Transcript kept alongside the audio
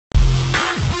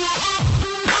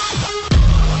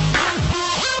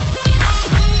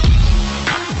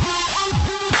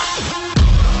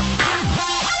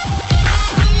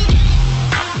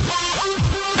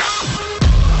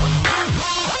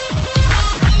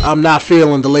I'm not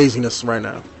feeling the laziness right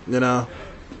now. You know,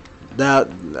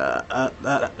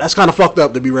 that's kind of fucked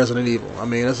up to be Resident Evil. I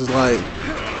mean, this is like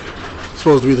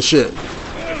supposed to be the shit.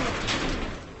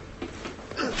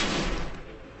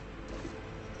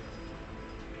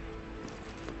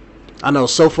 I know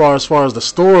so far as the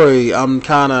story, I'm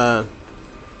kind of.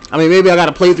 I mean, maybe I got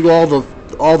to play through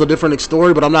all the different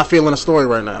story, but I'm not feeling a story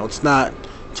right now. It's not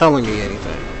telling me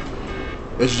anything.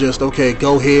 It's just okay.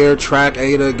 Go here, track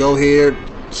Ada. Go here,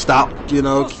 stop. You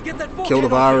know, kill the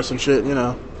virus and shit. You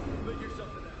know.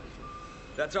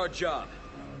 That's our job.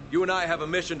 You and I have a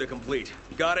mission to complete.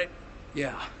 Got it?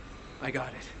 Yeah, I got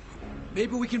it.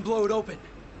 Maybe we can blow it open.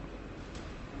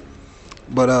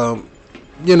 But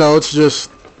you know, it's just.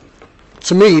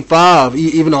 To me, 5,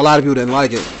 even though a lot of people didn't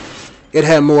like it, it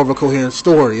had more of a coherent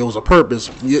story. It was a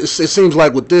purpose. It seems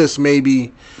like with this,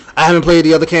 maybe... I haven't played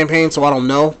the other campaign, so I don't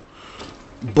know.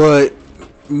 But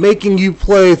making you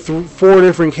play through 4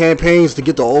 different campaigns to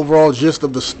get the overall gist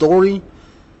of the story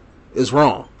is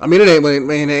wrong. I mean, it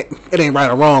ain't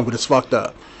right or wrong, but it's fucked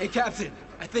up. Hey, Captain,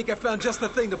 I think I found just the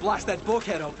thing to blast that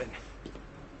bulkhead open.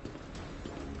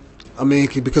 I mean,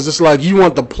 because it's like you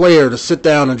want the player to sit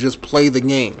down and just play the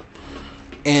game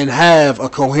and have a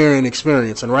coherent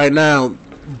experience. And right now,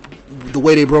 the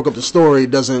way they broke up the story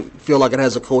doesn't feel like it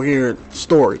has a coherent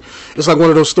story. It's like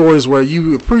one of those stories where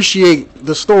you appreciate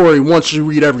the story once you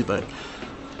read everything.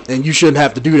 And you shouldn't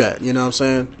have to do that, you know what I'm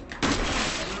saying?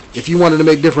 If you wanted to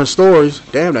make different stories...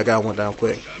 Damn, that guy went down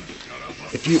quick.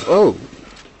 If you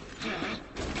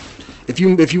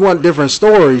want different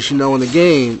stories, you know, in the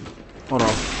game... Hold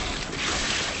on.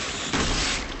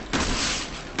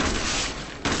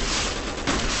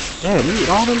 Damn, you eat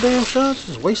all them damn shots?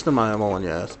 Just wasting my ammo on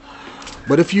your ass.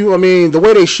 But if you, I mean, the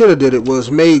way they should have did it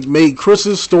was made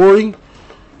Chris's story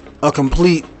a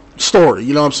complete story.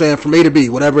 You know what I'm saying? From A to B,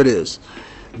 whatever it is.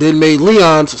 Then made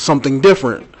Leon's something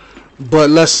different. But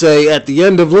let's say at the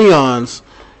end of Leon's,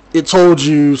 it told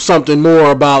you something more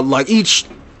about, like, each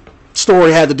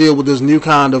story had to deal with this new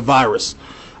kind of virus.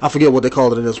 I forget what they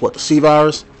called it in this, what, the C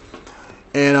virus?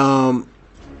 And,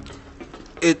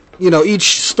 you know,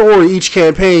 each story, each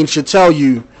campaign should tell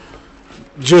you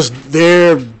just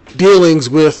their dealings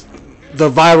with the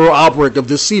viral outbreak of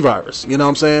this C virus. You know what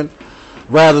I'm saying?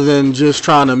 Rather than just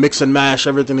trying to mix and mash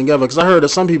everything together. Because I heard that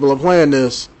some people are playing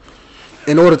this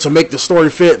in order to make the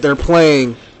story fit. They're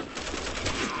playing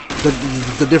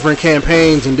the different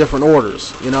campaigns in different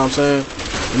orders. You know what I'm saying?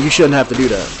 And you shouldn't have to do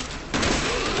that.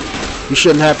 You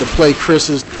shouldn't have to play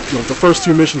Chris's, you know, the first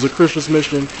 2 missions of Chris's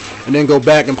mission, and then go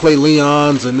back and play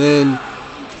Leon's, and then,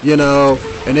 you know,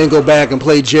 and then go back and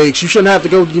play Jake's. You shouldn't have to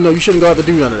go, you know, you shouldn't go have to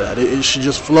do none of that. It should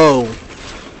just flow,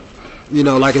 you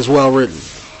know, like it's well written.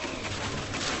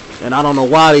 And I don't know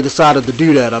why they decided to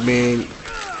do that. I mean,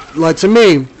 like, to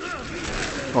me,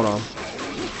 hold on.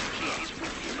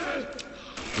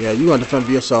 Yeah, you gonna defend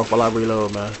for yourself while I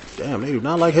reload, man. Damn, they do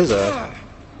not like his ass.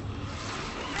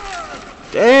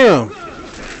 Damn.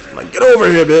 Like, get over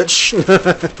here, bitch.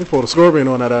 He pulled a scorpion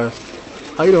on that ass.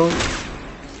 How you doing?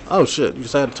 Oh, shit. You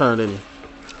just had to turn, didn't you?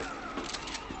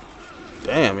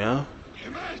 Damn, yeah.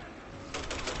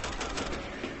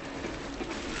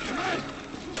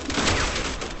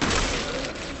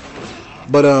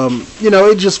 But, you know,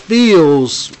 it just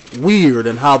feels weird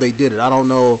in how they did it. I don't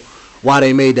know why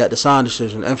they made that design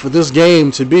decision. And for this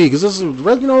game to be, because this is,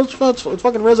 you know, it's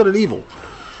fucking Resident Evil.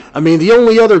 I mean, the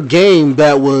only other game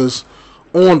that was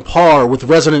on par with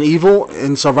Resident Evil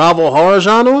in survival horror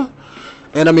genre,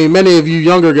 and I mean, many of you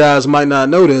younger guys might not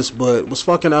know this, but was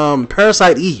fucking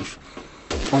Parasite Eve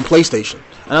on PlayStation.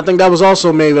 And I think that was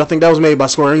also made, I think that was made by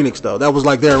Square Enix, though. That was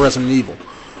like their Resident Evil.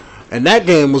 And that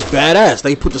game was badass.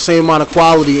 They put the same amount of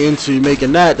quality into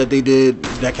making that they did,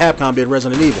 that Capcom did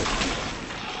Resident Evil.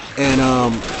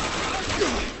 And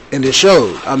it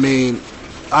showed. I mean,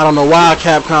 I don't know why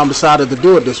Capcom decided to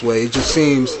do it this way. It just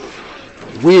seems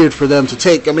weird for them to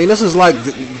take. I mean, this is like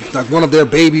one of their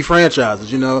baby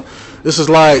franchises, you know. This is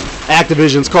like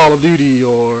Activision's Call of Duty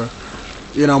or,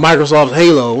 you know, Microsoft's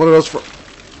Halo. One of those.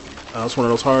 It's one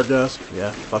of those hard guys.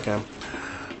 Yeah, fuck him.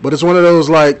 But it's one of those,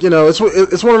 like, you know, it's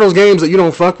one of those games that you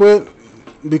don't fuck with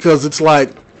because it's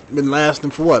like been lasting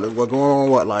for what going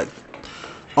on, what, like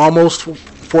almost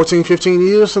 14, 15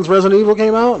 years since Resident Evil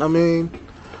came out. I mean,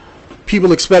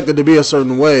 people expect it to be a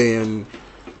certain way, and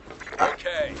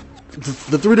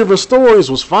the 3 different stories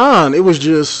was fine. It was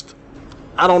just,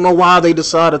 I don't know why they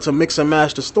decided to mix and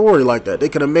match the story like that. They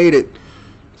could have made it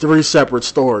 3 separate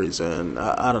stories, and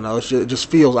I don't know, it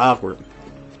just feels awkward.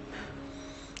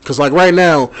 Because, like, right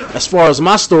now, as far as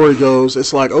my story goes,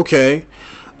 it's like, okay,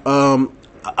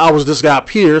 I was this guy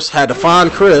Pierce, had to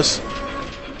find Chris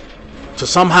to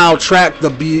somehow track the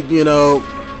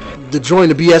to join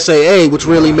the BSAA, which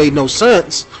really made no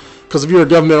sense. Because if you're a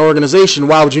government organization,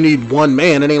 why would you need one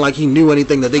man? It ain't like he knew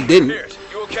anything that they didn't.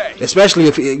 You okay? Especially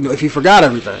if he forgot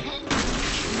everything.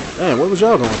 Man, what was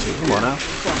y'all going to? Come on now.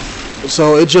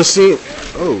 So it just seemed.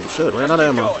 Oh shit! Ran out of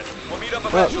ammo. We'll meet up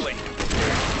eventually.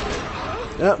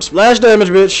 Yep, splash damage,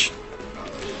 bitch.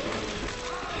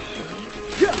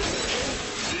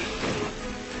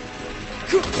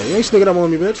 Yeah, you ain't sneaking up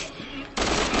on me, bitch.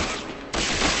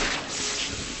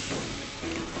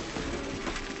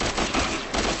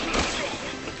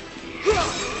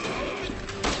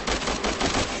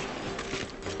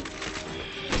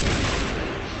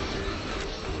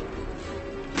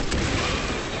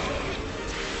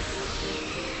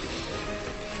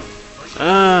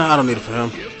 I don't need it for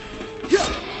him.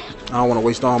 I don't want to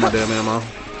waste all my damn ammo.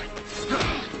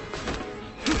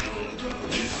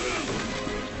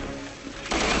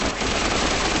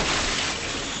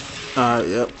 Alright,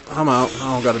 yep. I'm out.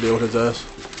 I don't got to deal with his ass.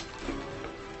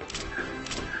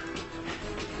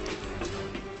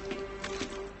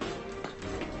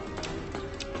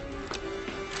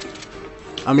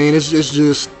 I mean, it's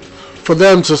just for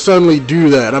them to suddenly do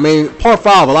that. I mean, Part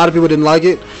 5, a lot of people didn't like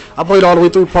it. I played all the way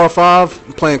through Part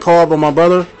 5, playing co-op with my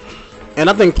brother. And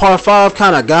I think Part 5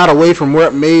 kind of got away from where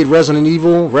it made Resident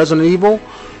Evil.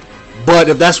 But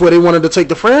if that's where they wanted to take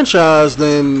the franchise,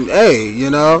 then, hey, you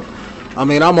know. I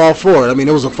mean, I'm all for it. I mean,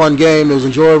 it was a fun game. It was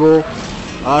enjoyable.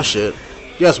 Ah, shit.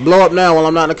 Yes, blow up now while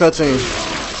I'm not in the cutscene.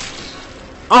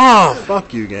 Ah,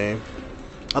 fuck you, game.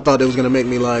 I thought it was going to make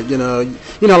me like, you know,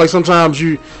 like sometimes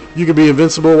you can be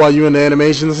invincible while you're in the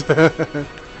animations.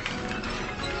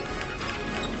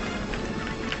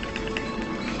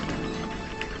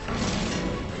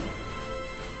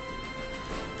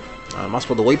 Am I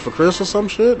supposed to wait for Chris or some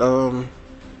shit?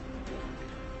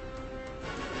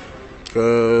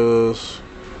 Cause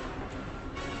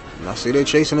I see they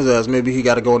chasing his ass. Maybe he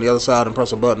got to go on the other side and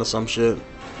press a button or some shit.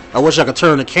 I wish I could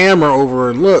turn the camera over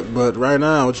and look, but right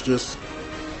now it's just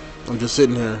I'm just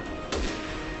sitting here.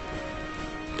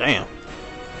 Damn.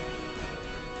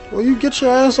 Will you get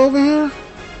your ass over here?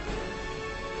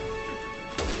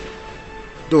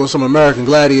 Doing some American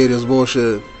Gladiators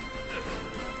bullshit.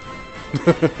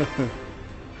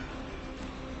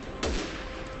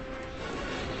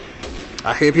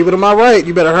 I hear people to my right.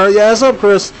 You better hurry your ass up,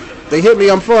 Chris. They hit me,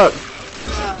 I'm fucked.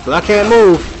 But I can't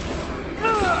move.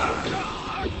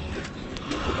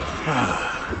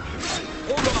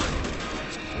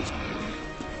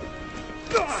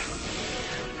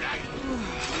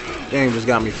 Game just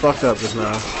got me fucked up just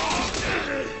now.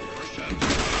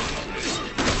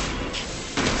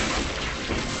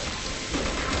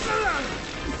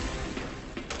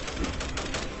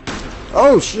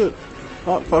 Oh shit.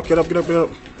 Fuck, fuck, get up, get up, get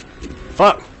up.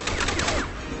 Fuck.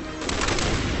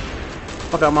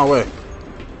 Fuck out my way.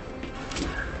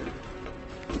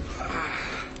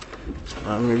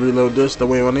 Let me reload this the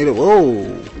way I need it. Whoa.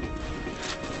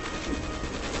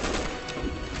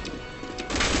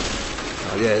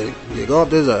 Oh yeah, yeah, go up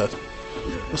this ass.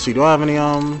 Let's see, do I have any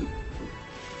No,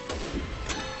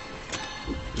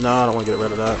 I don't want to get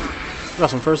rid of that. Got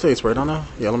some first aid spray, don't I?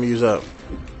 Yeah, let me use that.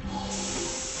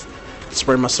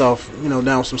 Spray myself, you know,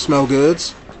 down with some smell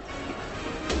goods.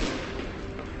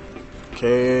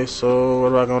 Okay, so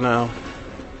where do I go now?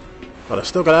 But I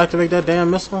still gotta activate that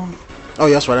damn missile? Oh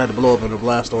yeah, that's right, I had to blow up into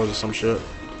blast doors or some shit.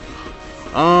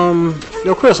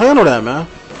 Yo Chris, handle that, man.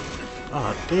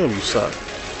 Oh damn, you suck.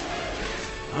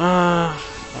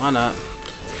 Why not?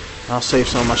 I'll save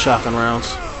some of my shotgun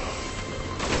rounds.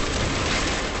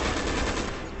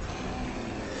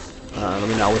 Let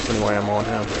me not waste any more ammo on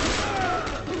him.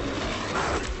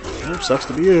 Oops, sucks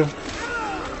to be you.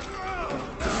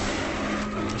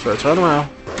 Sure, turn around.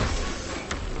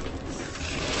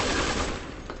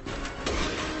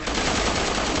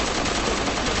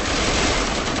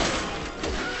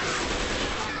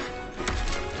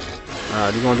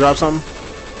 Alright, you gonna drop something?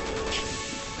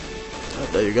 Oh,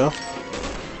 there you go.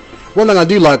 One thing I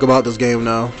do like about this game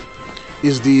now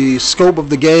is the scope of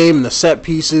the game and the set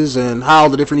pieces and how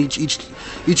the different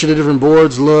each of the different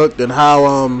boards looked and how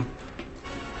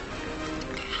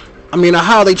I mean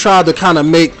how they tried to kind of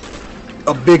make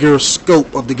a bigger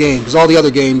scope of the game, because all the other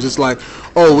games it's like,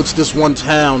 oh, it's this one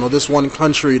town or this one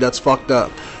country that's fucked up,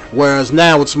 whereas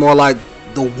now it's more like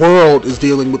the world is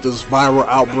dealing with this viral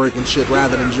outbreak and shit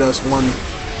rather than just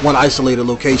one isolated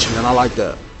location, and I like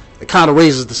that. It kind of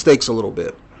raises the stakes a little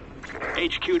bit.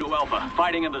 HQ to Alpha,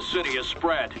 fighting in the city is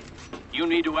spread. You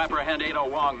need to apprehend Ada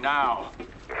Wong now.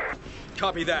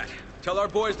 Copy that. Tell our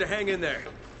boys to hang in there.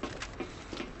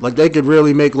 Like they could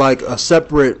really make like a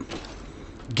separate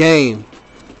game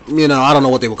you know, I don't know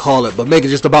what they would call it, but make it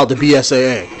just about the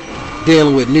BSAA,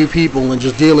 dealing with new people and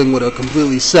just dealing with a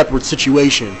completely separate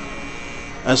situation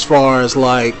as far as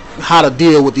like how to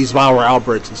deal with these viral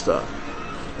outbreaks and stuff.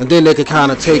 And then they could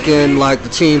kind of take in like the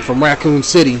team from Raccoon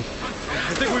City,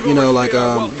 you know, like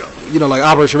like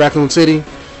Operation Raccoon City,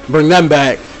 bring them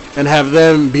back and have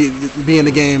them be in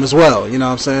the game as well. You know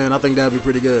what I'm saying? I think that'd be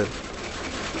pretty good.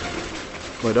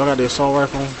 Wait, do I got the assault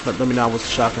rifle? Let me know what's the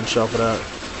shotgun shell for that.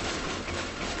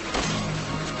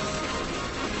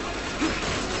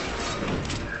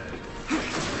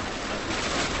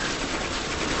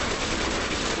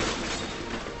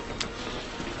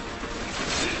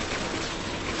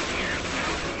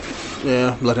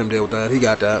 Yeah, let him deal with that. He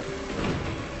got that.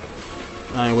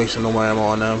 I ain't wasting no more ammo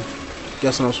on them.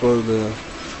 Guessing I'm supposed to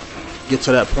get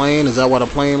to that plane. Is that what a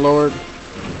plane lowered?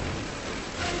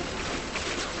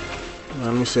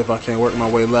 Let me see if I can work my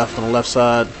way left on the left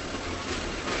side.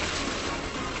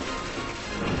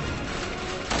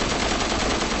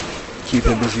 Keep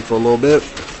him busy for a little bit.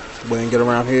 Wait and get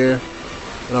around here.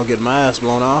 And I'll get my ass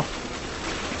blown off.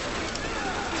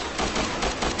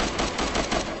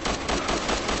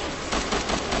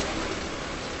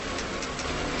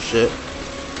 Shit.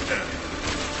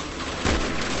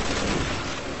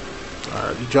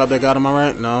 Alright, you dropped that guy to my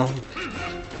right? No.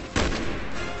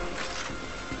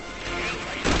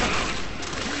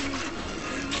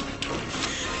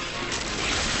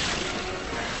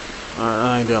 Alright,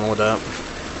 I ain't dealing with that.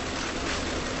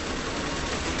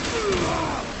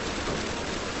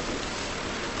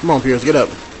 Come on, Pierce, get up.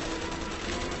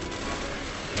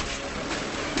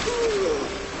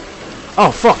 Oh,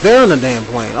 fuck, they're in the damn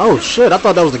plane. Oh, shit, I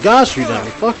thought that was the guy shooting at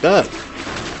me. Fuck that.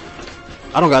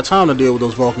 I don't got time to deal with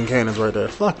those Vulcan cannons right there.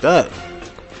 Fuck that.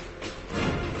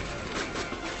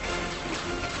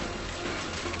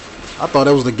 I thought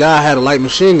that was the guy had a light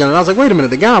machine gun, and I was like, wait a minute,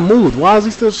 the guy moved. Why is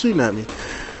he still shooting at me?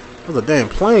 That was a damn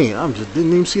plane. I just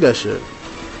didn't even see that shit.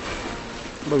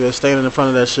 Look at standing in front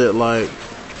of that shit like,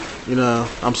 you know,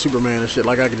 I'm Superman and shit.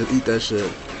 Like I could just eat that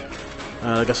shit.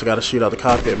 I guess I gotta shoot out the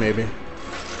cockpit maybe.